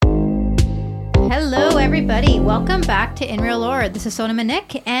Hello, everybody. Welcome back to In Real Lore. This is Sonam and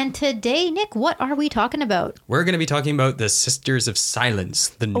Nick. And today, Nick, what are we talking about? We're going to be talking about the Sisters of Silence,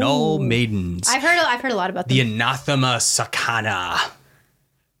 the Null Maidens. I've heard a lot about them. The Anathema Sakana.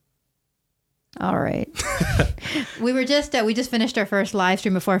 All right. we just finished our first live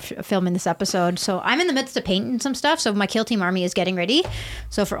stream before filming this episode. So I'm in the midst of painting some stuff. So my Kill Team army is getting ready.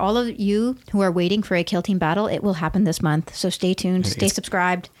 So for all of you who are waiting for a Kill Team battle, it will happen this month. So stay tuned, stay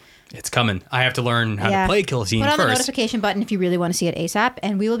subscribed. It's coming. I have to learn how to play Kill Team first. Put on the notification button if you really want to see it ASAP.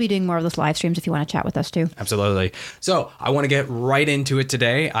 And we will be doing more of those live streams if you want to chat with us too. Absolutely. So I want to get right into it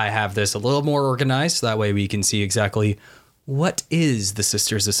today. I have this a little more organized. So that way we can see exactly what is the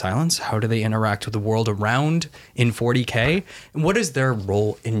Sisters of Silence? How do they interact with the world around in 40k? And what is their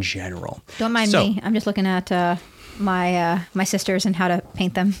role in general? Don't mind me. I'm just looking at my sisters and how to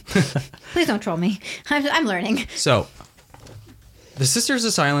paint them. Please don't troll me. I'm learning. So the Sisters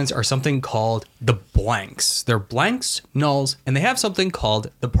of Silence are something called the blanks. They're blanks, nulls, and they have something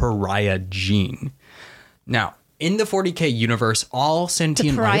called the pariah gene. Now, in the 40k universe, all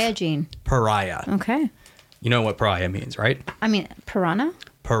sentient life... Pariah gene. Pariah. Okay. You know what pariah means, right? I mean, piranha?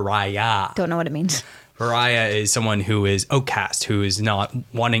 Pariah. Don't know what it means. Pariah is someone who is outcast, who is not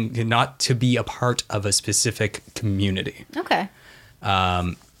to be a part of a specific community. Okay.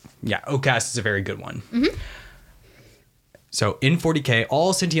 Outcast is a very good one. Mm-hmm. So in 40k,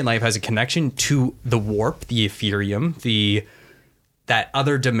 all sentient life has a connection to the warp, the Ethereum, that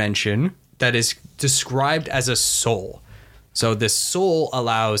other dimension that is described as a soul. So this soul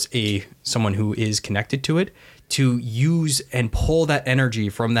allows someone who is connected to it to use and pull that energy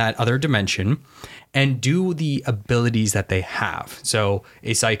from that other dimension and do the abilities that they have. So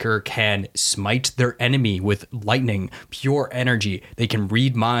a psyker can smite their enemy with lightning, pure energy. They can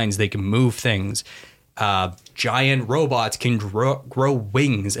read minds. They can move things. Giant robots can grow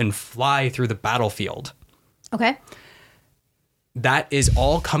wings and fly through the battlefield. Okay. That is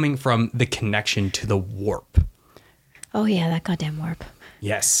all coming from the connection to the warp. Oh, yeah, that goddamn warp.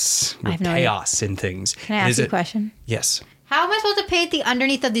 Yes. I have no chaos and things. Can I ask you a question? Yes. How am I supposed to paint the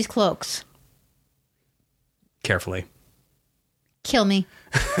underneath of these cloaks? Carefully. Kill me.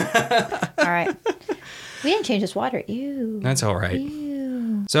 All right. We didn't change this water. Ew. That's all right.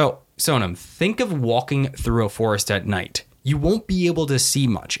 Ew. So, Sonam, think of walking through a forest at night. You won't be able to see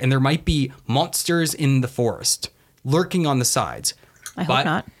much, and there might be monsters in the forest lurking on the sides. I hope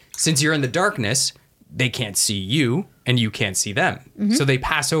not. Since you're in the darkness, they can't see you, and you can't see them. Mm-hmm. So they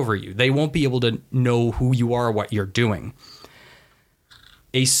pass over you. They won't be able to know who you are or what you're doing.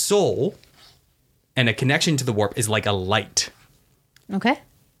 A soul and a connection to the warp is like a light. Okay.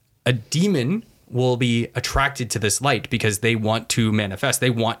 A demon will be attracted to this light because they want to manifest. They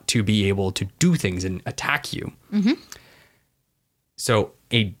want to be able to do things and attack you. Mm-hmm. So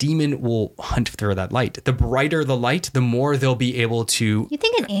a demon will hunt for that light. The brighter the light, the more they'll be able to... You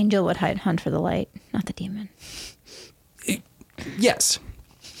think an angel would hunt for the light, not the demon? Yes.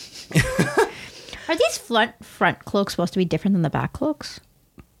 Are these front cloaks supposed to be different than the back cloaks?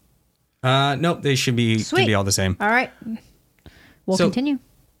 No, they should be all the same. All right. We'll continue.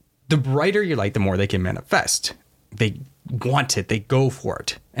 The brighter your light, the more they can manifest. They want it. They go for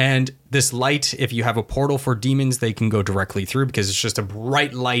it. And this light, if you have a portal for demons, they can go directly through because it's just a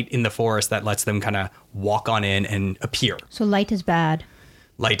bright light in the forest that lets them kind of walk on in and appear. So light is bad.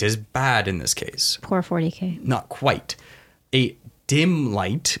 Light is bad in this case. Poor 40k. Not quite. A dim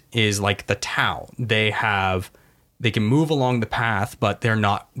light is like the Tau. They can move along the path, but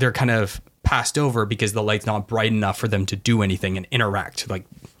they're kind of passed over because the light's not bright enough for them to do anything and interact. Like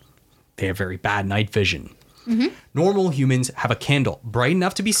they have very bad night vision. Mm-hmm. Normal humans have a candle bright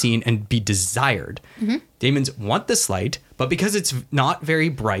enough to be seen and be desired. Mm-hmm. Demons want this light, but because it's not very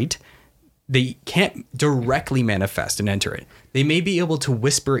bright, they can't directly manifest and enter it. They may be able to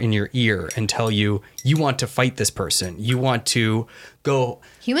whisper in your ear and tell you, you want to fight this person. You want to go...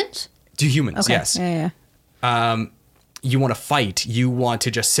 Humans? To humans, okay. Yes. Yeah. You want to fight. You want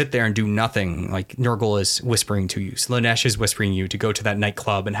to just sit there and do nothing. Like Nurgle is whispering to you. Slanesh is whispering you to go to that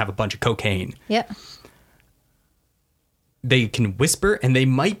nightclub and have a bunch of cocaine. Yeah. They can whisper and they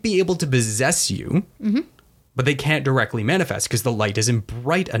might be able to possess you, mm-hmm. but they can't directly manifest because the light isn't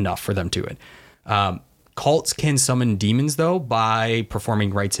bright enough for them to it. Cults can summon demons, though, by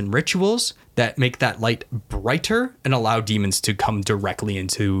performing rites and rituals that make that light brighter and allow demons to come directly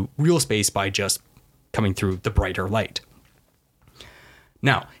into real space by just coming through the brighter light.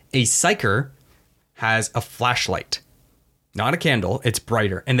 Now, a psyker has a flashlight, not a candle. It's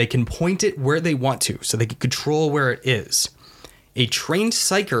brighter, and they can point it where they want to, so they can control where it is. A trained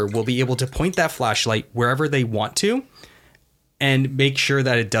psyker will be able to point that flashlight wherever they want to and make sure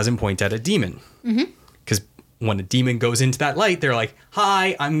that it doesn't point at a demon. Because when a demon goes into that light, they're like,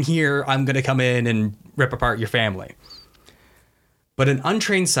 hi, I'm here. I'm going to come in and rip apart your family. But an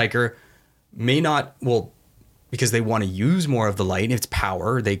untrained psyker may not, well, because they want to use more of the light, its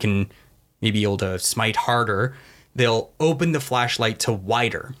power, they can maybe be able to smite harder. They'll open the flashlight to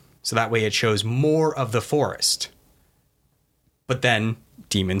wider. So that way it shows more of the forest. But then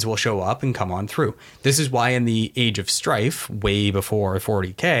demons will show up and come on through. This is why in the Age of Strife, way before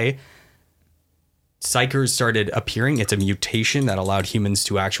 40K, psychers started appearing. It's a mutation that allowed humans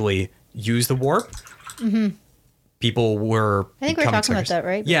to actually use the warp. People were I think we were talking about that,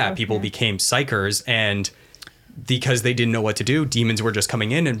 right? Yeah, people became psychers, and because they didn't know what to do, demons were just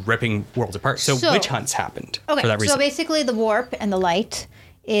coming in and ripping worlds apart. So witch hunts happened for that reason. So basically the warp and the light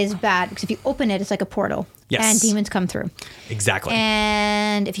is bad because if you open it, it's like a portal. Yes. And demons come through. Exactly.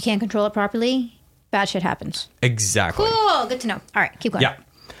 And if you can't control it properly, bad shit happens. Exactly. Cool. Good to know. All right, keep going. Yeah.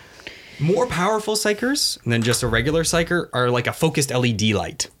 More powerful psychers than just a regular psyker are like a focused LED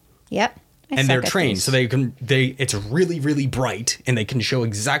light. Yep. And they're trained, so it's really, really bright, and they can show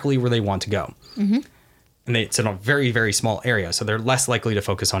exactly where they want to go. And it's in a very, very small area, so they're less likely to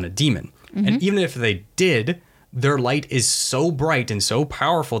focus on a demon. And even if they did, their light is so bright and so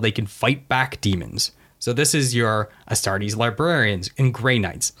powerful, they can fight back demons. So this is your Astartes librarians and Grey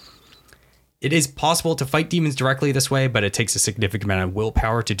Knights. It is possible to fight demons directly this way, but it takes a significant amount of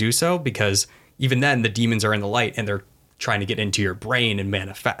willpower to do so, because even then, the demons are in the light, and they're trying to get into your brain and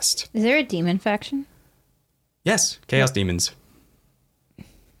manifest. Is there a demon faction? Yes, Chaos Demons.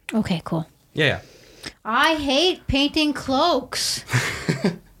 Okay, cool. Yeah. I hate painting cloaks.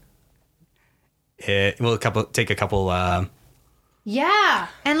 We'll take a couple. Yeah,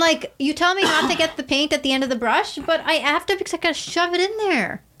 and like you tell me not to get the paint at the end of the brush, but I have to because I gotta shove it in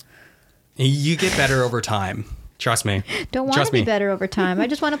there. You get better over time. Trust me. Don't want to be better over time. I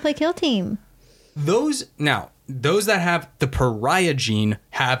just want to play Kill Team. Those that have the pariah gene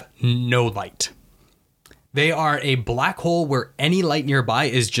have no light. They are a black hole where any light nearby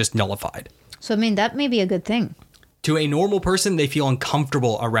is just nullified. So, I mean, that may be a good thing. To a normal person, they feel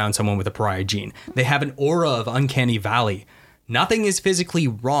uncomfortable around someone with a pariah gene. They have an aura of uncanny valley. Nothing is physically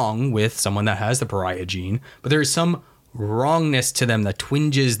wrong with someone that has the pariah gene, but there is some wrongness to them that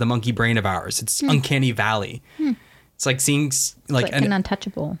twinges the monkey brain of ours. It's uncanny valley. It's like seeing like an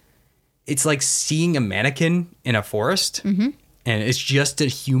untouchable. It's like seeing a mannequin in a forest, and it's just a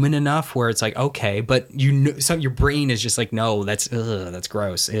human enough where it's like, okay, but you know, your brain is just like, no, that's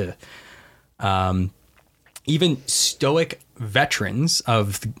gross. Even stoic veterans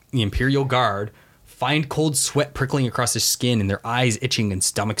of the Imperial Guard find cold sweat prickling across their skin and their eyes itching and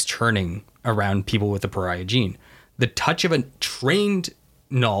stomachs churning around people with the pariah gene. The touch of a trained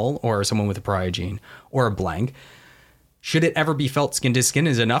null or someone with a pariah gene or a blank, should it ever be felt skin to skin,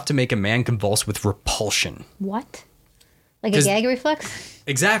 is enough to make a man convulse with repulsion. What? Like a gag reflex?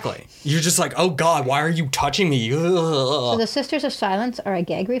 Exactly. You're just like, oh God, why are you touching me? Ugh. So the Sisters of Silence are a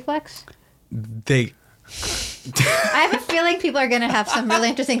gag reflex? I have a feeling people are going to have some really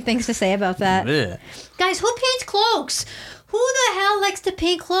interesting things to say about that. Ugh. Guys, who paints cloaks? Who the hell likes to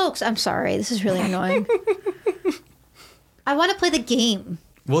paint cloaks? I'm sorry. This is really annoying. I want to play the game.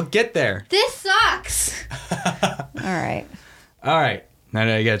 We'll get there. This sucks. All right. Now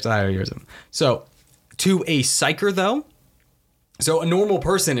I get tired of yours. So, to a psyker, though, so a normal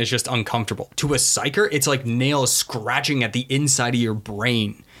person is just uncomfortable. To a psyker, it's like nails scratching at the inside of your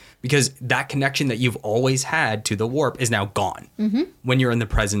brain, because that connection that you've always had to the warp is now gone when you're in the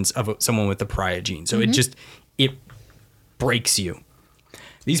presence of someone with the pariah gene. So it breaks you.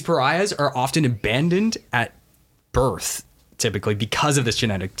 These pariahs are often abandoned at birth, typically because of this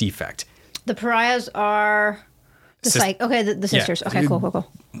genetic defect. The pariahs are the sisters. Yeah. Okay,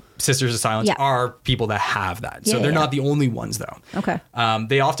 cool. Sisters of Silence are people that have that. So Yeah, they're yeah. not the only ones, though. Okay.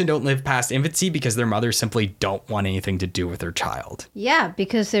 They often don't live past infancy because their mothers simply don't want anything to do with their child. Yeah,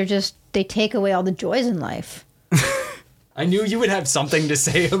 because they take away all the joys in life. I knew you would have something to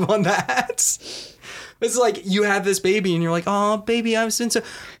say on that. It's like you have this baby and you're like, oh, baby, I've been so...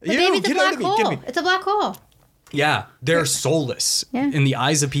 The baby's a black hole. It's a black hole. Yeah, they're soulless in the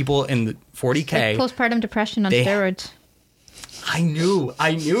eyes of people in the 40K. Like postpartum depression on steroids. I knew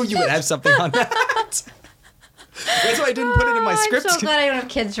you would have something on that. That's why I didn't put it in my script. I'm so glad I don't have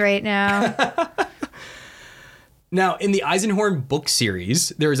kids right now. Now, in the Eisenhorn book series,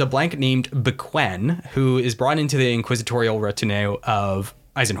 there is a blank named Bequen who is brought into the inquisitorial retinue of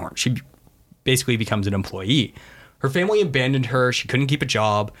Eisenhorn. She basically becomes an employee. Her family abandoned her, she couldn't keep a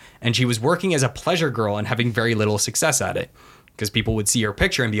job, and she was working as a pleasure girl and having very little success at it. Because people would see her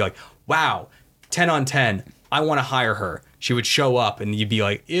picture and be like, wow, 10 on 10, I want to hire her. she would show up and you'd be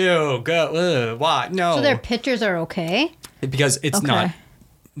like, ew, go, what? No. So their pictures are okay? Because it's not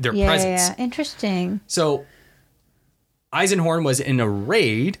their presence. Yeah, interesting. So Eisenhorn was in a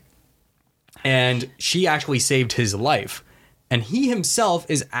raid and she actually saved his life. And he himself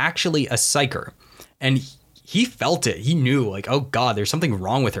is actually a psyker. And he felt it. He knew, like, oh God, there's something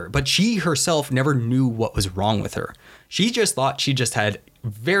wrong with her. But she herself never knew what was wrong with her. She just thought she just had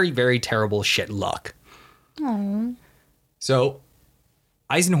very, very terrible shit luck. Aww. So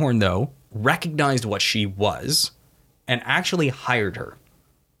Eisenhorn, though, recognized what she was and actually hired her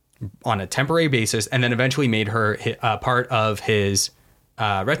on a temporary basis and then eventually made her part of his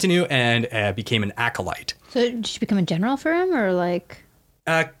retinue and became an acolyte. So did she become a general for him or like?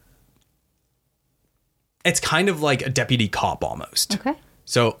 It's kind of like a deputy cop almost. Okay.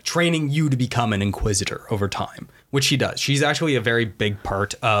 So training you to become an inquisitor over time, which she does. She's actually a very big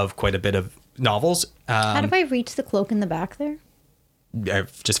part of quite a bit of novels. How do I reach the cloak in the back there?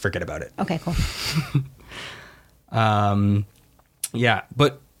 Just forget about it. Okay, cool. Yeah,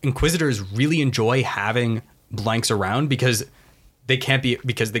 but inquisitors really enjoy having blanks around because they can't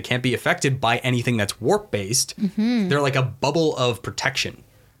be affected by anything that's warp based. Mm-hmm. They're like a bubble of protection.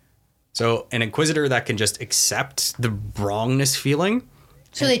 So an inquisitor that can just accept the wrongness feeling.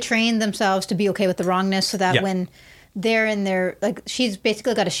 So they train themselves to be okay with the wrongness so that when they're in their, like, she's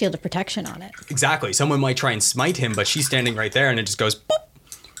basically got a shield of protection on it. Exactly. Someone might try and smite him, but she's standing right there and it just goes boop.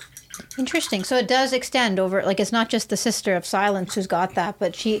 Interesting. So it does extend over, like, it's not just the Sister of Silence who's got that,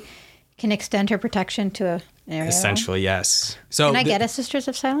 but she can extend her protection to an area. Essentially, yes. So can I get a Sisters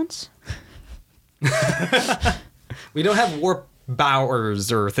of Silence? We don't have warp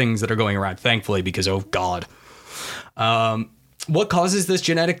bowers or things that are going around, thankfully, because, oh God. What causes this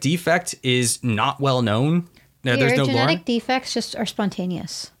genetic defect is not well known. No, there's no genetic lore. defects just are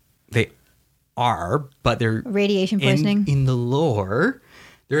spontaneous. They are, but they're... Radiation poisoning. In the lore,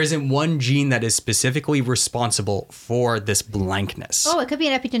 there isn't one gene that is specifically responsible for this blankness. Oh, it could be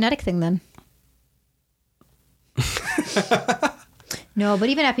an epigenetic thing then. No, but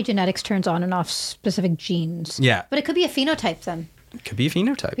even epigenetics turns on and off specific genes. Yeah. But it could be a phenotype then. It could be a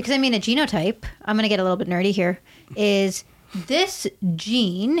phenotype. Because, I mean, a genotype, I'm going to get a little bit nerdy here, is this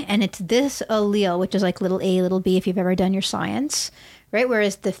gene, and it's this allele, which is like little a, little b, if you've ever done your science, right?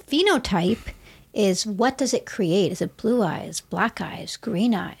 Whereas the phenotype is what does it create? Is it blue eyes, black eyes,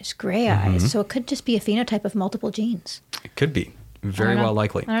 green eyes, gray eyes? So it could just be a phenotype of multiple genes. It could be. Very well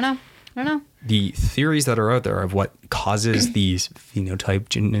likely. I don't know. The theories that are out there of what causes these phenotype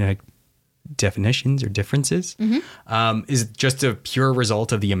genetic definitions or differences is just a pure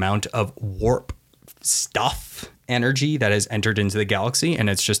result of the amount of warp stuff energy that has entered into the galaxy, and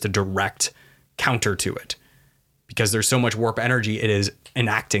it's just a direct counter to it because there's so much warp energy, it is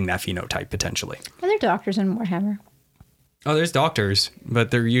enacting that phenotype potentially. Are there doctors in Warhammer? Oh, there's doctors,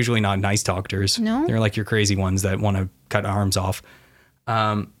 but they're usually not nice doctors. No? They're like your crazy ones that want to cut arms off.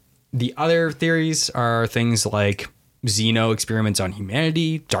 The other theories are things like Xeno experiments on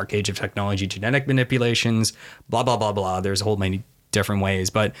humanity, Dark Age of technology, genetic manipulations, blah, blah, blah, blah. There's a whole many different ways,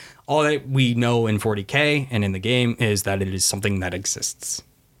 but all that we know in 40K and in the game is that it is something that exists.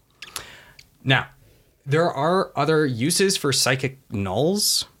 Now, there are other uses for psychic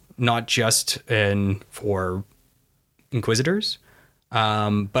nulls, not just for Inquisitors,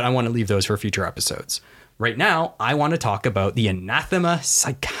 but I want to leave those for future episodes. Right now, I want to talk about the Anathema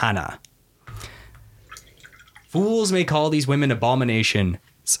Psychana. Fools may call these women abominations,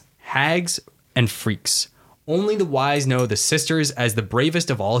 hags, and freaks. Only the wise know the sisters as the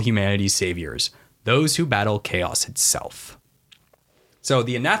bravest of all humanity's saviors, those who battle chaos itself. So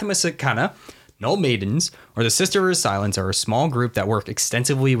the Anathema Psychana, Null Maidens, or the Sisters of Silence, are a small group that work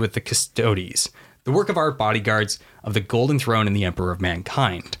extensively with the Custodes, the work of art bodyguards of the Golden Throne and the Emperor of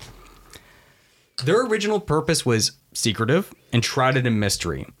Mankind. Their original purpose was secretive and shrouded in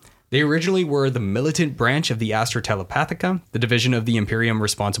mystery. They originally were the militant branch of the Astra Telepathica, the division of the Imperium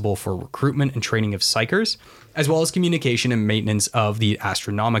responsible for recruitment and training of psychers, as well as communication and maintenance of the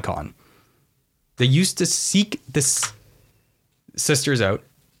Astronomicon. They used to seek the sisters out,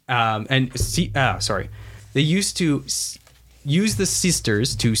 They used to use the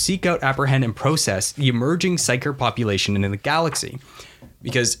sisters to seek out, apprehend, and process the emerging psyker population in the galaxy,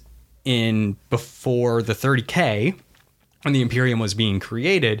 because before the 30K, when the Imperium was being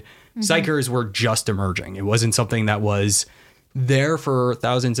created, psychers were just emerging. It wasn't something that was there for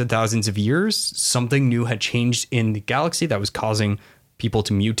thousands and thousands of years. Something new had changed in the galaxy that was causing people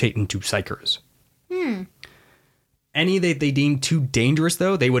to mutate into psychers. Any that they deemed too dangerous,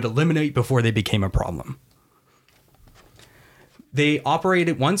 though, they would eliminate before they became a problem. They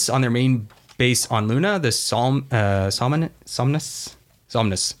operated once on their main base on Luna, the Somnus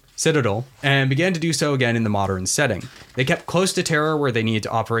Citadel, and began to do so again in the modern setting. They kept close to Terra, where they needed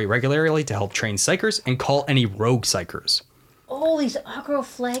to operate regularly to help train psychers and call any rogue psychers. Oh, these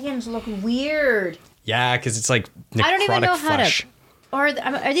acroflagons look weird. Yeah, because it's like necrotic I don't even know flesh. Are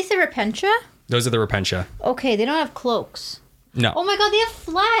these the Repentia? Those are the Repentia. Okay, they don't have cloaks. No. Oh my god, they have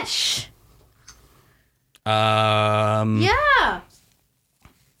flesh. Yeah.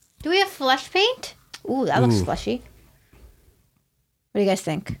 Do we have flesh paint? Ooh, that looks fleshy. What do you guys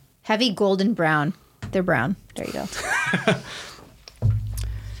think? Heavy golden brown. They're brown. There you go.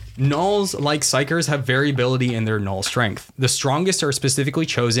 Nulls, like Psychers, have variability in their null strength. The strongest are specifically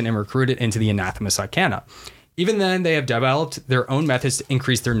chosen and recruited into the Anathemas Arcana. Even then, they have developed their own methods to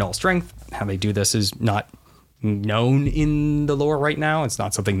increase their null strength. How they do this is not known in the lore right now. It's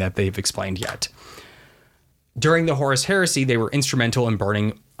not something that they've explained yet. During the Horus Heresy, they were instrumental in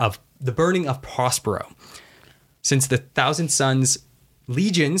the burning of Prospero. Since the Thousand Sons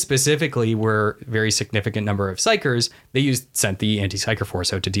Legion specifically were a very significant number of Psychers, they sent the anti-Psycher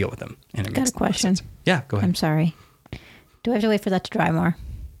force out to deal with them. And it Got a question. Yeah, go ahead. I'm sorry. Do I have to wait for that to dry more?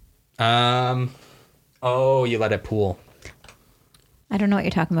 Oh, you let it pool. I don't know what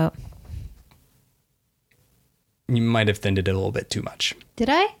you're talking about. You might have thinned it a little bit too much. Did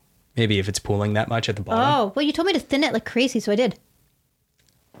I? Maybe if it's pooling that much at the bottom. Oh, well, you told me to thin it like crazy, so I did.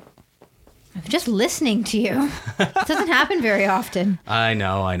 I'm just listening to you. It doesn't happen very often. I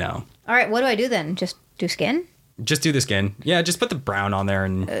know. All right, what do I do then? Just do skin? Just do the skin. Yeah, just put the brown on there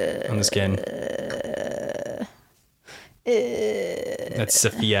and on the skin. That's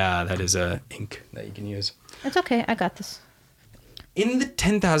Sophia. That is a ink that you can use. It's okay. I got this. In the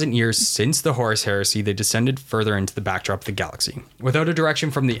 10,000 years since the Horus Heresy, they descended further into the backdrop of the galaxy. Without a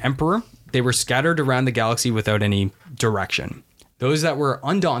direction from the Emperor, they were scattered around the galaxy without any direction. Those that were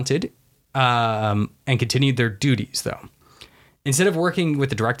undaunted and continued their duties, though. Instead of working with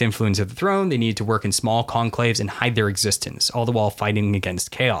the direct influence of the throne, they needed to work in small conclaves and hide their existence, all the while fighting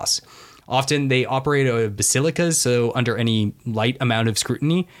against chaos. Often they operated out of basilicas, so under any light amount of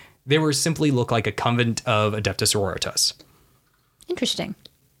scrutiny, they were simply look like a convent of Adeptus Sororitas. Interesting.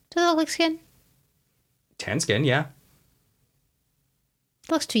 Does it look like skin? Tan skin, yeah.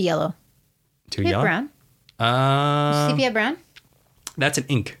 It looks too yellow. Too yellow? Brown? Sepia brown? That's an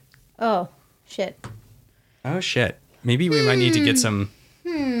ink. Oh, shit. Oh, shit. Maybe we might need to get some...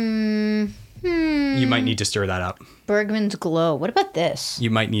 You might need to stir that up. Bergman's Glow. What about this?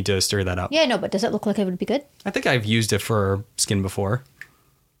 You might need to stir that up. Yeah, no, but does it look like it would be good? I think I've used it for skin before.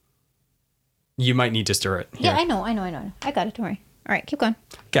 You might need to stir it. Here. Yeah, I know. I got it. Don't worry. All right, keep going.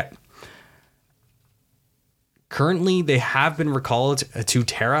 Okay. Currently, they have been recalled to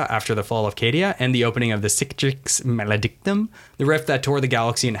Terra after the fall of Cadia and the opening of the Cicatrix Maledictum, the rift that tore the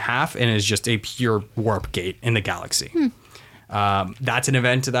galaxy in half and is just a pure warp gate in the galaxy. That's an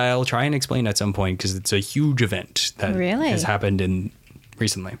event that I'll try and explain at some point because it's a huge event that has happened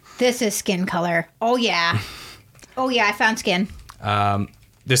recently. This is skin color. Oh, yeah. I found skin.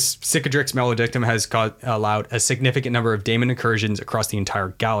 This Cicatrix Maledictum has allowed a significant number of daemon incursions across the entire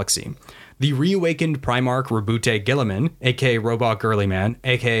galaxy. The reawakened Primarch Rabute Gilliman, a.k.a. Robot Girly Man,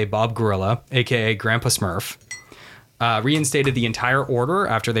 a.k.a. Bob Gorilla, a.k.a. Grandpa Smurf, reinstated the entire order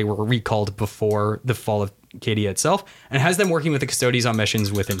after they were recalled before the fall of Cadia itself, and has them working with the Custodians on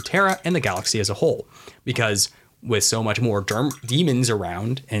missions within Terra and the galaxy as a whole. Because with so much more demons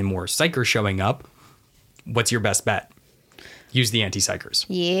around and more Psychers showing up, what's your best bet? Use the anti-Psychers.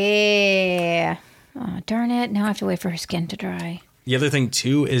 Yeah. Oh, darn it. Now I have to wait for her skin to dry. The other thing,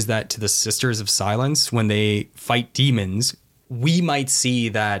 too, is that to the Sisters of Silence, when they fight demons, we might see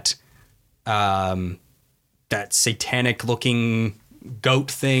that that satanic-looking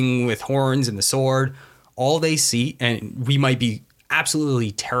goat thing with horns and the sword. All they see, and we might be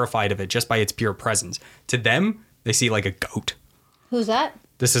absolutely terrified of it just by its pure presence. To them, they see like a goat. Who's that?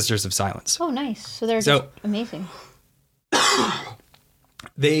 The Sisters of Silence. Oh, nice. So they're just amazing.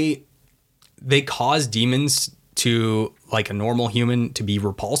 They cause demons to, like a normal human, to be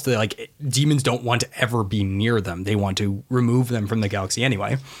repulsed. Demons don't want to ever be near them. They want to remove them from the galaxy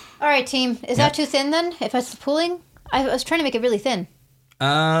anyway. All right, team. Is that too thin then? If it's pooling? I was trying to make it really thin.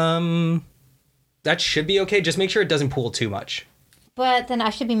 That should be okay. Just make sure it doesn't pool too much. But then I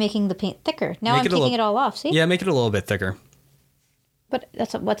should be making the paint thicker. Now I'm taking it all off, see? Yeah, make it a little bit thicker. But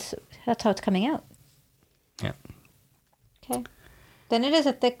that's how it's coming out. Yeah. Okay. Then it is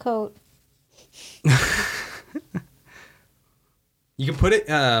a thick coat. You can put it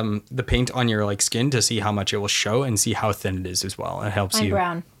the paint on your skin to see how much it will show and see how thin it is as well. It helps you. I'm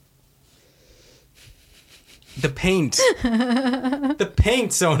brown. The paint. The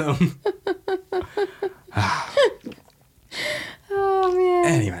paint, Sonam. Oh, man.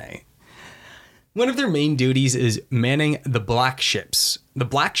 Anyway. One of their main duties is manning the black ships. The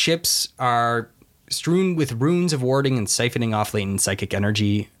black ships are strewn with runes of warding and siphoning off latent psychic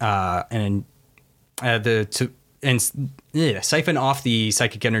energy, siphon off the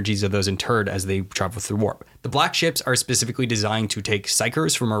psychic energies of those interred as they travel through warp. The black ships are specifically designed to take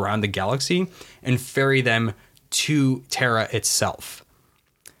psychers from around the galaxy and ferry them to Terra itself.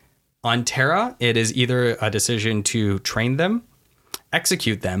 On Terra, it is either a decision to train them,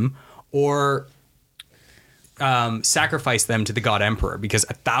 execute them, or sacrifice them to the God Emperor, because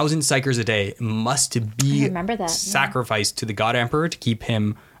 1,000 psychers a day must be sacrificed to the God Emperor to keep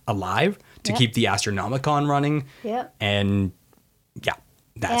him alive, to keep the Astronomicon running. Yep. And yeah,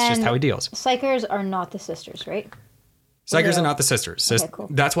 that's just how he deals. Psychers are not the sisters, right? Psychers are not the sisters. Okay, cool.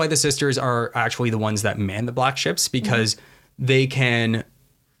 That's why the sisters are actually the ones that man the black ships, because they can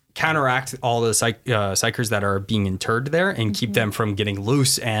counteract all the psychers that are being interred there and keep them from getting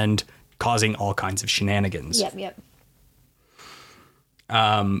loose and causing all kinds of shenanigans. Yep.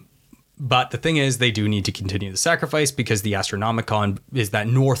 But the thing is, they do need to continue the sacrifice because the Astronomicon is that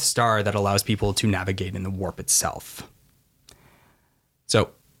North Star that allows people to navigate in the warp itself. So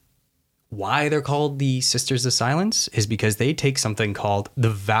why they're called the Sisters of Silence is because they take something called the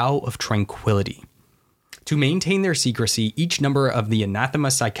Vow of Tranquility. To maintain their secrecy, each number of the Anathema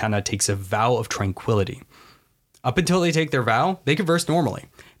Psychana takes a vow of tranquility. Up until they take their vow, they converse normally.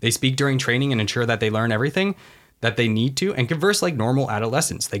 They speak during training and ensure that they learn everything that they need to and converse like normal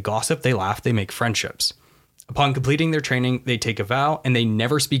adolescents. They gossip, they laugh, they make friendships. Upon completing their training, they take a vow and they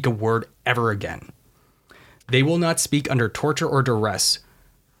never speak a word ever again. They will not speak under torture or duress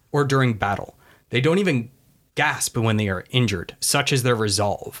or during battle. They don't even gasp when they are injured, such is their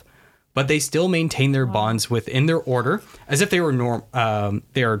resolve. But they still maintain their bonds within their order as if they are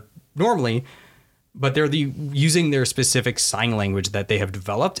normally, but they're using their specific sign language that they have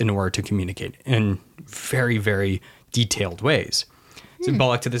developed in order to communicate in very, very detailed ways.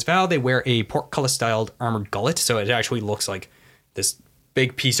 Symbolic to this vow, they wear a portcullis-styled armored gullet, so it actually looks like this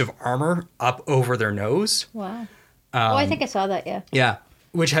big piece of armor up over their nose. Wow. I think I saw that, yeah. Yeah,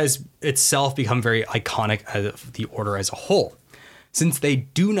 which has itself become very iconic of the order as a whole. Since they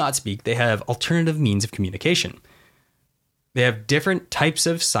do not speak, they have alternative means of communication. They have different types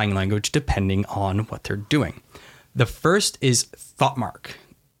of sign language depending on what they're doing. The first is thought mark.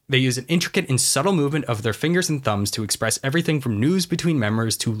 They use an intricate and subtle movement of their fingers and thumbs to express everything from news between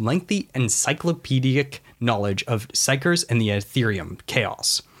members to lengthy encyclopedic knowledge of psychers and the Ethereum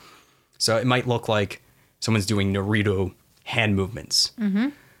chaos. So it might look like someone's doing Naruto hand movements.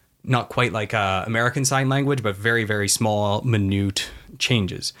 Not quite like American Sign Language, but very, very small, minute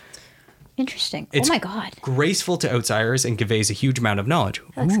changes. Interesting. It's oh my God. graceful to outsiders and conveys a huge amount of knowledge.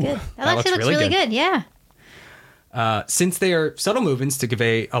 That looks good. That actually looks really good. Yeah. Since they are subtle movements to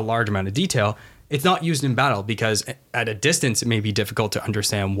convey a large amount of detail, it's not used in battle because at a distance, it may be difficult to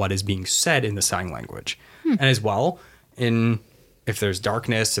understand what is being said in the sign language. And as well, if there's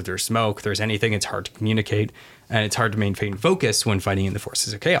darkness, if there's smoke, if there's anything, it's hard to communicate. And it's hard to maintain focus when fighting in the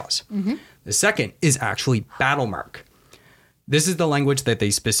forces of chaos. The second is actually battle mark. This is the language that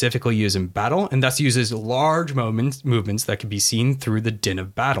they specifically use in battle and thus uses large movements that can be seen through the din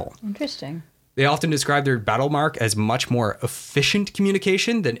of battle. Interesting. They often describe their battle mark as much more efficient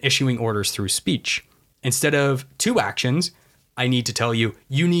communication than issuing orders through speech. Instead of 2 actions, I need to tell you,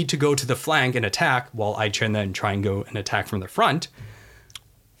 you need to go to the flank and attack, while I can then try and go and attack from the front.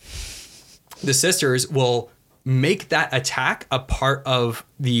 The sisters will make that attack a part of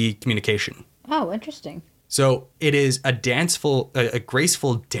the communication. Oh, interesting. So it is a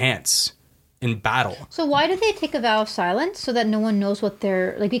graceful dance in battle. So why do they take a vow of silence so that no one knows what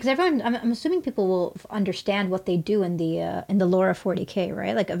they're like? Because everyone, I'm assuming people will understand what they do in the lore of 40k,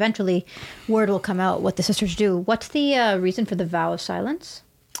 right? Like eventually, word will come out what the sisters do. What's the reason for the vow of silence?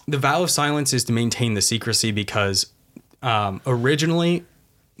 The vow of silence is to maintain the secrecy because originally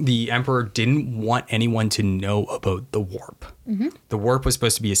the Emperor didn't want anyone to know about the warp. The warp was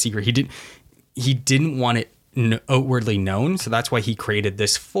supposed to be a secret. He didn't want it outwardly known, so that's why he created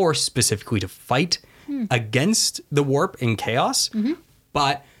this force specifically to fight against the warp and chaos,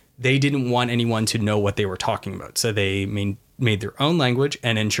 but they didn't want anyone to know what they were talking about, so they made their own language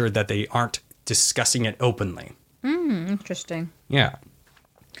and ensured that they aren't discussing it openly. Interesting. Yeah.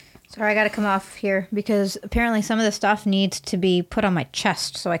 Sorry, I got to come off here because apparently some of the stuff needs to be put on my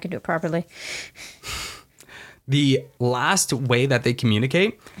chest so I can do it properly. The last way that they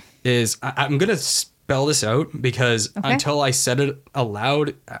communicate is, I'm going to spell this out because until I said it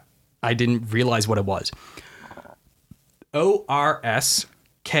aloud, I didn't realize what it was. ORSK,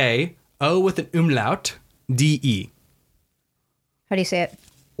 O with an umlaut, DE. How do you say it?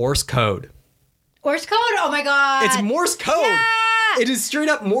 Morse code. Morse code? Oh my god. It's Morse code. Yeah! It is straight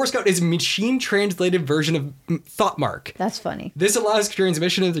up Morse code. It's a machine translated version of thought mark. That's funny. This allows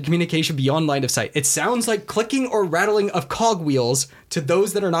transmission of the communication beyond line of sight. It sounds like clicking or rattling of cogwheels to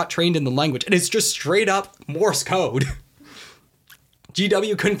those that are not trained in the language. And it's just straight up Morse code.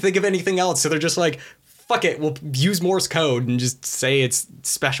 GW couldn't think of anything else, so they're just like, fuck it, we'll use Morse code and just say it's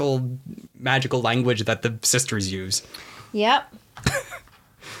special magical language that the sisters use. Yep.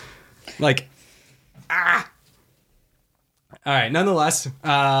 Like, All right, nonetheless,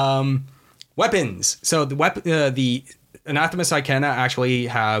 weapons. So the Anathema Psychana actually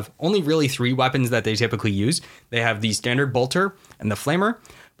have only really 3 weapons that they typically use. They have the standard bolter and the flamer,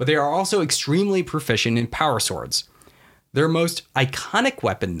 but they are also extremely proficient in power swords. Their most iconic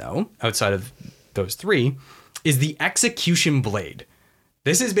weapon, though, outside of those 3, is the Execution Blade.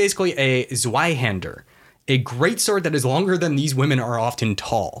 This is basically a Zweihander, a great sword that is longer than these women are often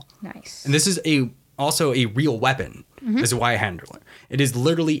tall. Nice. And this is also a real weapon, a Zweihander. It is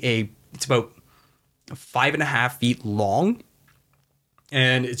literally it's about 5.5 feet long,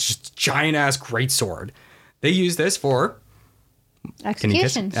 and it's just giant ass great sword. They use this for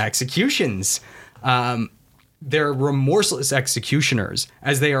executions. They're remorseless executioners,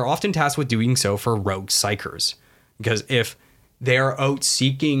 as they are often tasked with doing so for rogue psychers. Because if they are out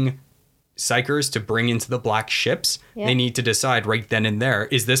seeking psychers to bring into the black ships, they need to decide right then and there,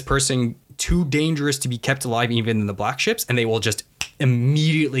 is this person too dangerous to be kept alive even in the black ships? And they will just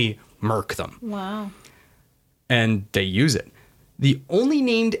immediately murk them. Wow. And they use it. The only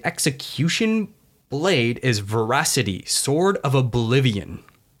named execution blade is Veracity, Sword of Oblivion.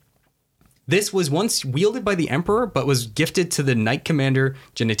 This was once wielded by the Emperor, but was gifted to the Knight Commander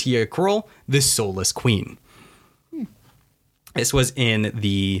Genitia Kroll, the Soulless Queen. This was in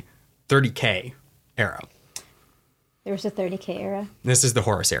the 30K era. There was a 30K era. This is the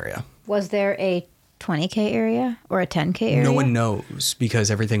Horus area. Was there a 20K area or a 10K area? No one knows,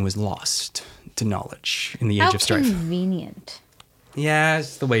 because everything was lost to knowledge in the Age of Strife. How convenient. Yeah,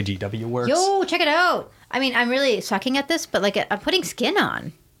 it's the way GW works. Yo, check it out. I mean, I'm really sucking at this, but like I'm putting skin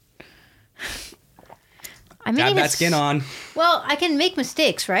on. I'm Add that skin on. Well, I can make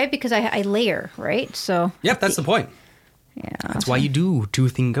mistakes, right? Because I layer, right? So. Yep, that's the point. Yeah. That's why you do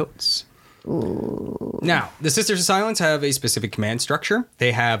toothing goats. Ooh. Now, the Sisters of Silence have a specific command structure.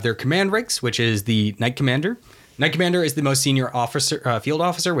 They have their command ranks, which is the Knight Commander. Knight Commander is the most senior officer, field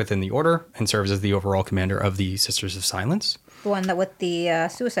officer within the order, and serves as the overall commander of the Sisters of Silence. The one that with the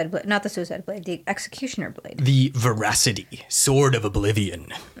suicide blade, not the suicide blade, the executioner blade. The Veracity, Sword of Oblivion.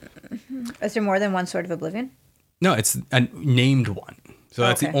 Is there more than one Sword of Oblivion? No, it's a named one. So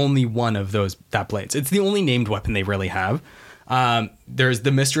that's the only one of that blades. It's the only named weapon they really have. There's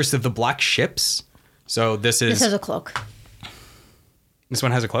the Mistress of the Black Ships. So this has a cloak. This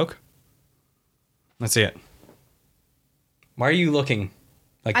one has a cloak? Let's see it. Why are you looking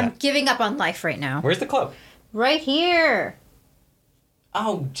like that? I'm giving up on life right now. Where's the cloak? Right here.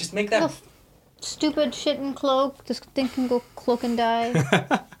 Oh, just make that... Little stupid shitting cloak. This thing can go cloak and die.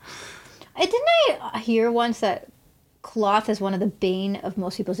 Didn't I hear once that cloth is one of the bane of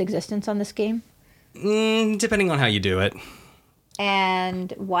most people's existence on this game? Depending on how you do it.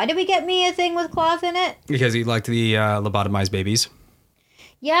 And why did we get me a thing with cloth in it? Because you like the lobotomized babies.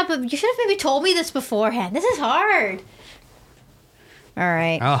 Yeah, but you should have maybe told me this beforehand. This is hard. All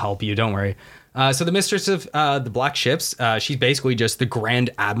right. I'll help you. Don't worry. So the Mistress of the Black Ships, she's basically just the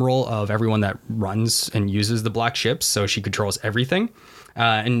Grand Admiral of everyone that runs and uses the Black Ships. So she controls everything.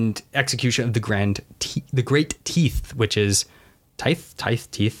 And execution of the Great Teeth, which is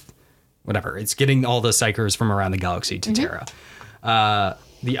teeth, whatever. It's getting all the psychers from around the galaxy to Terra.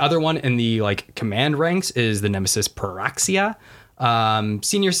 The other one in the command ranks is the Nemesis Paraxia,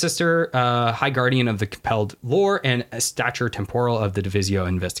 senior sister, high guardian of the compelled lore, and a stature temporal of the Divisio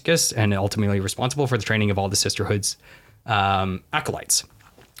Investicus, and ultimately responsible for the training of all the sisterhood's acolytes.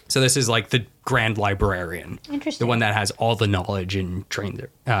 So this is like the Grand Librarian. Interesting. The one that has all the knowledge and helps training.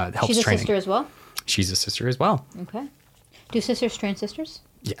 She's a sister as well? She's a sister as well. Okay. Do sisters train sisters?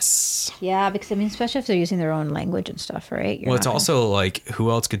 Yes. Yeah, because I mean, especially if they're using their own language and stuff, right? It's also who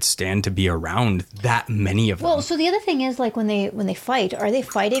else could stand to be around that many of them? Well, so the other thing is when they fight, are they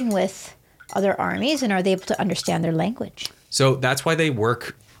fighting with other armies and are they able to understand their language? So that's why they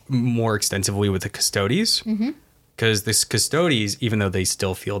work more extensively with the Custodes. Because the Custodes, even though they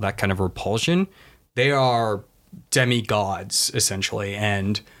still feel that kind of repulsion, they are demigods essentially,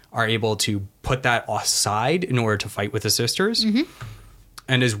 and are able to put that aside in order to fight with the sisters.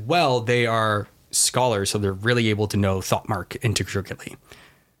 And as well, they are scholars, so they're really able to know Thoughtmark intricately.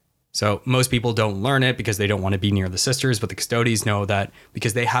 So most people don't learn it because they don't want to be near the sisters, but the Custodes know that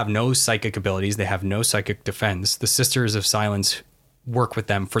because they have no psychic abilities, they have no psychic defense, the Sisters of Silence work with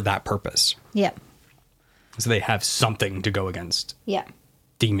them for that purpose. Yeah. So they have something to go against. Yeah.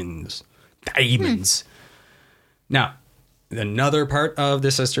 Demons. Now, another part of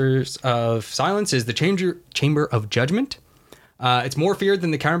the Sisters of Silence is the Chamber of Judgment. It's more feared than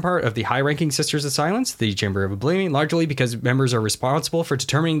the counterpart of the high-ranking Sisters of Silence, the Chamber of Oblivion, largely because members are responsible for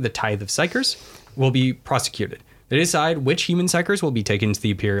determining the tithe of psychers will be prosecuted. They decide which human psychers will be taken to the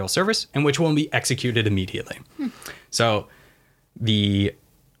Imperial service and which will be executed immediately. So the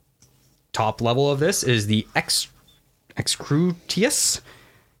top level of this is the Excrutius,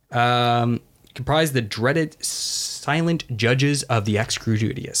 comprise the dreaded silent judges of the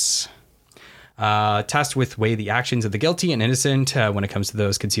Excrutius. Tasked with weigh the actions of the guilty and innocent when it comes to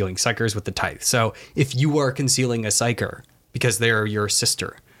those concealing psychers with the tithe. So if you are concealing a psycher because they're your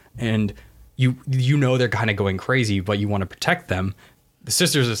sister and you know they're kind of going crazy, but you want to protect them, the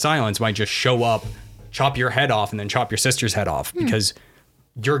Sisters of Silence might just show up, chop your head off, and then chop your sister's head off because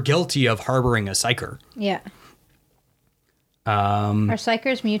you're guilty of harboring a psycher. Yeah. Are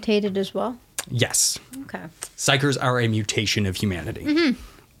psychers mutated as well? Yes. Okay. Psychers are a mutation of humanity.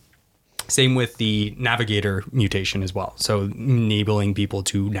 Same with the navigator mutation as well. So enabling people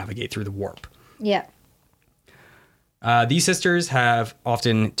to navigate through the warp. Yeah. These sisters have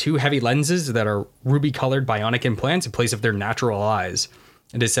often two heavy lenses that are ruby-colored bionic implants in place of their natural eyes.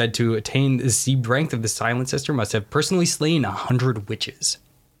 It is said to attain the seed rank of the Silent Sister must have personally slain 100 witches.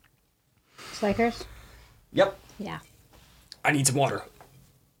 Psychers? Yep. Yeah. I need some water.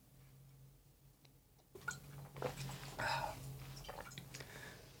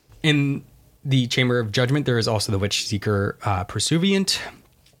 In the Chamber of Judgment, there is also the Witch Seeker Pursuivant,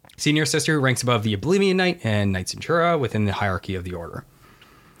 senior sister who ranks above the Oblivion Knight and Knight Centura within the hierarchy of the order.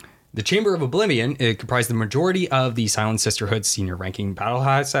 The Chamber of Oblivion, it comprised the majority of the Silent Sisterhood's senior ranking battle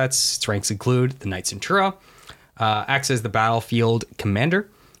assets. Its ranks include the Knight Centura, acts as the battlefield commander,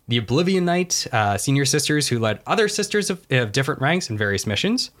 the Oblivion Knight, senior sisters who led other sisters of different ranks in various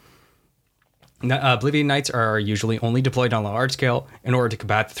missions. Oblivion Knights are usually only deployed on a large scale in order to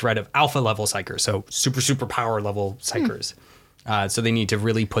combat the threat of alpha level psychers, so super power level psychers. So they need to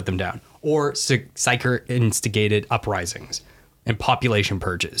really put them down. Or psycher instigated uprisings and population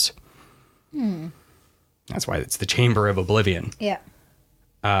purges. That's why it's the Chamber of Oblivion. Yeah.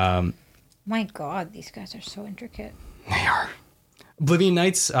 My God, these guys are so intricate. They are. Oblivion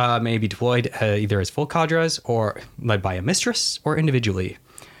Knights may be deployed either as full cadres or led by a mistress or individually.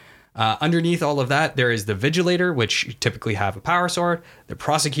 Underneath all of that, there is the Vigilator, which typically have a power sword, the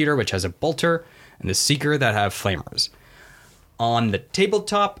Prosecutor, which has a bolter, and the Seeker that have flamers. On the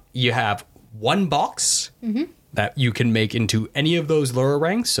tabletop, you have one box that you can make into any of those lower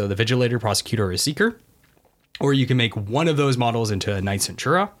ranks, so the Vigilator, Prosecutor, or Seeker, or you can make one of those models into a Knight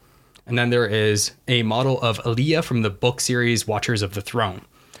Centura, and then there is a model of Aaliyah from the book series Watchers of the Throne.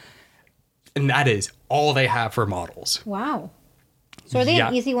 And that is all they have for models. Wow. So are they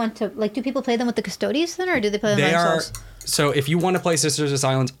an easy one to, like, do people play them with the Custodes then, or do they play them themselves? So if you want to play Sisters of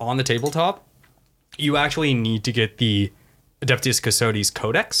Silence on the tabletop, you actually need to get the Adeptus Custodes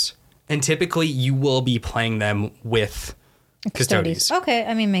Codex, and typically you will be playing them with Custodes. Okay,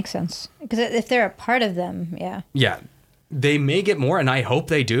 I mean, makes sense. Because if they're a part of them, yeah. Yeah. They may get more, and I hope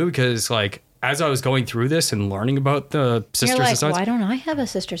they do, because, like, as I was going through this and learning about the Sisters of Silence... why don't I have a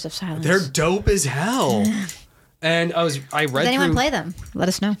Sisters of Silence? They're dope as hell. And I read through... Does anyone play them? Let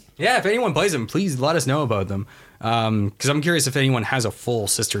us know. Yeah, if anyone plays them, please let us know about them. Because I'm curious if anyone has a full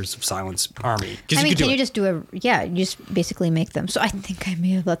Sisters of Silence army. I mean, you just do a... Yeah, you just basically make them. So I think I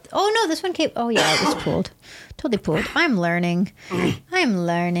may have let... Oh, no, this one came... Oh, yeah, it was pooled. Totally pooled. I'm learning. Oh,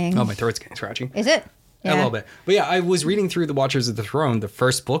 my throat's getting scratchy. Is it? Yeah. A little bit. But yeah, I was reading through the Watchers of the Throne, the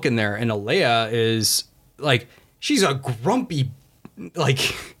first book in there, and Alea is, like, she's a grumpy,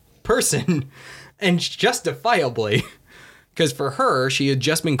 like, person... And justifiably, because for her, she had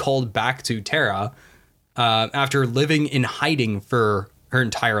just been called back to Terra after living in hiding for her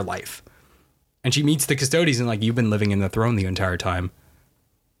entire life. And she meets the Custodes and like, you've been living in the throne the entire time.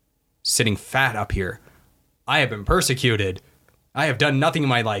 Sitting fat up here. I have been persecuted. I have done nothing in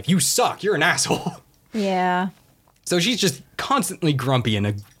my life. You suck. You're an asshole. Yeah. So she's just constantly grumpy in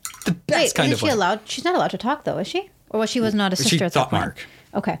the best kind of way. She's not allowed to talk though, is she? Or she was not a sister at that point?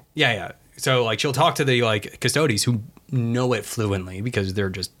 Okay. Yeah. So, like, she'll talk to the, like, Custodes who know it fluently because they're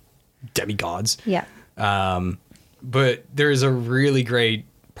just demigods. Yeah. But there's a really great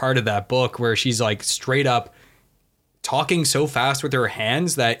part of that book where she's, like, straight up talking so fast with her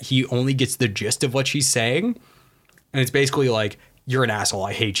hands that he only gets the gist of what she's saying. And it's basically like, you're an asshole.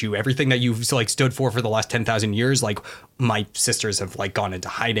 I hate you. Everything that you've like stood for the last 10,000 years, like my sisters have like gone into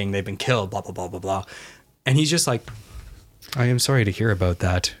hiding. They've been killed, blah, blah, blah, blah, blah. And he's just like, I am sorry to hear about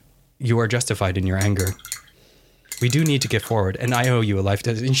that. You are justified in your anger. We do need to get forward, and I owe you a life.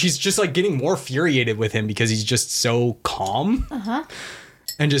 And she's just like getting more infuriated with him because he's just so calm. Uh-huh.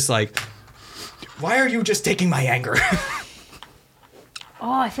 And just like, why are you just taking my anger?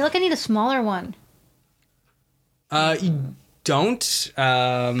 Oh, I feel like I need a smaller one. You don't.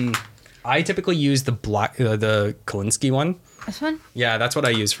 I typically use the the Kolinsky one. This one? Yeah, that's what I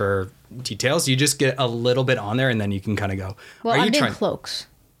use for details. You just get a little bit on there, and then you can kind of go. Well, I'm doing cloaks.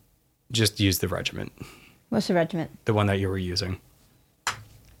 Just use the regiment. What's the regiment? The one that you were using.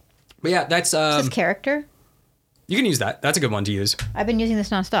 But yeah, that's... Is this character? You can use that. That's a good one to use. I've been using this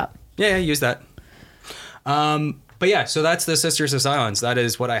nonstop. Yeah, use that. But yeah, so that's the Sisters of Silence. That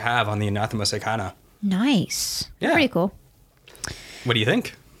is what I have on the Anathema Psychana. Nice. Yeah. Pretty cool. What do you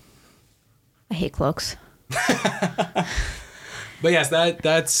think? I hate cloaks. But yes,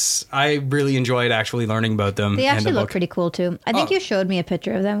 that's I really enjoyed actually learning about them. They actually and the look book. pretty cool too. I think you showed me a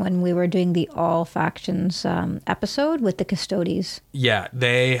picture of them when we were doing the All Factions episode with the Custodes. Yeah,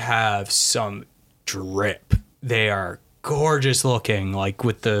 they have some drip. They are gorgeous looking, like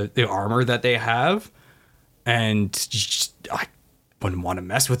with the armor that they have. And just, I wouldn't want to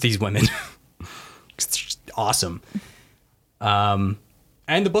mess with these women. It's just awesome. And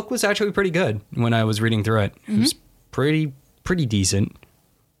the book was actually pretty good when I was reading through it. It was pretty decent.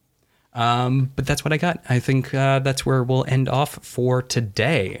 But that's what I got. I think that's where we'll end off for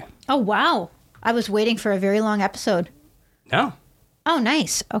today. Oh, wow. I was waiting for a very long episode. No. Oh,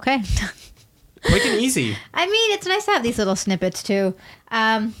 nice. Okay. Quick and easy. I mean, it's nice to have these little snippets too.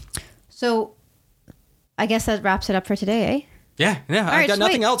 So I guess that wraps it up for today, eh? Yeah. I got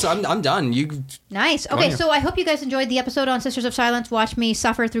nothing else. I'm done. You nice. Okay, so I hope you guys enjoyed the episode on Sisters of Silence. Watch me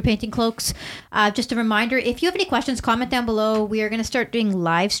suffer through painting cloaks. Just a reminder, if you have any questions, comment down below. We are going to start doing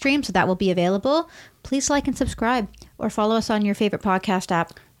live streams, so that will be available. Please like and subscribe or follow us on your favorite podcast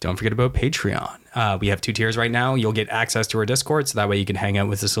app. Don't forget about Patreon. We have 2 tiers right now. You'll get access to our Discord, so that way you can hang out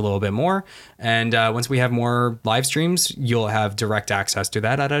with us a little bit more. And once we have more live streams, you'll have direct access to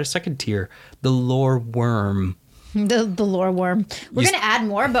that at our 2nd tier, the Lore Worm. The lore worm. We're going to add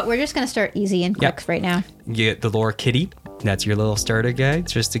more, but we're just going to start easy and quick right now. You get the Lore Kitty. That's your little starter guide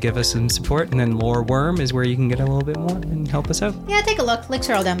just to give us some support. And then Lore Worm is where you can get a little bit more and help us out. Yeah, take a look. Links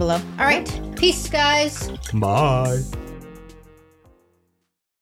are all down below. All right. Peace, guys. Bye.